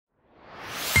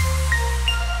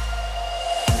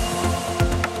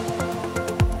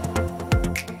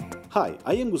Hi,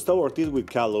 I am Gustavo Ortiz with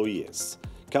Cal Oes.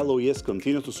 Cal Oes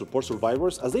continues to support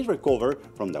survivors as they recover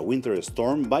from the winter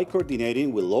storm by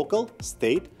coordinating with local,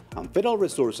 state, and federal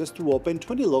resources to open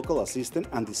 20 local assistance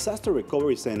and disaster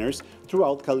recovery centers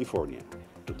throughout California.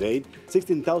 To date,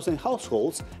 16,000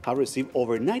 households have received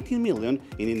over $19 million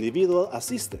in individual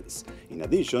assistance. In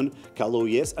addition, Cal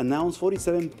Oes announced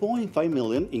 $47.5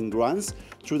 million in grants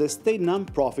through the state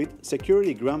nonprofit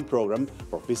Security Grant Program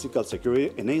for physical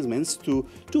security enhancements to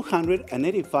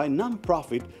 285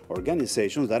 nonprofit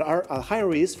organizations that are at high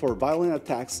risk for violent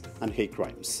attacks and hate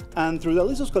crimes. And through the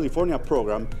Listos California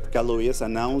program, Cal Oes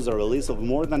announced the release of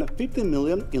more than $50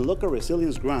 million in local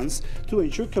resilience grants to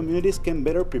ensure communities can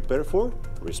better prepare for,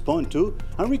 respond to,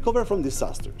 and recover from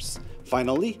disasters.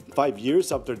 Finally, 5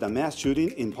 years after the mass shooting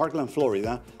in Parkland,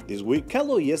 Florida, this week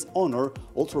Cal Oes honored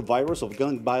all survivors of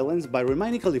gun violence by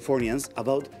reminding Californians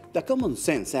about the common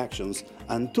sense actions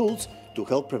and tools to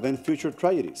help prevent future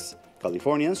tragedies.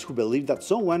 Californians who believe that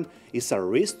someone is a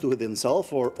risk to themselves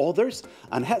or others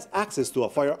and has access to a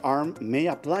firearm may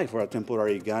apply for a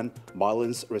temporary gun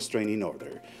violence restraining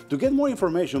order. To get more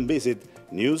information, visit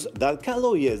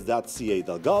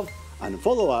news.caloes.ca.gov and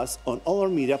follow us on all our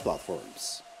media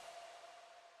platforms.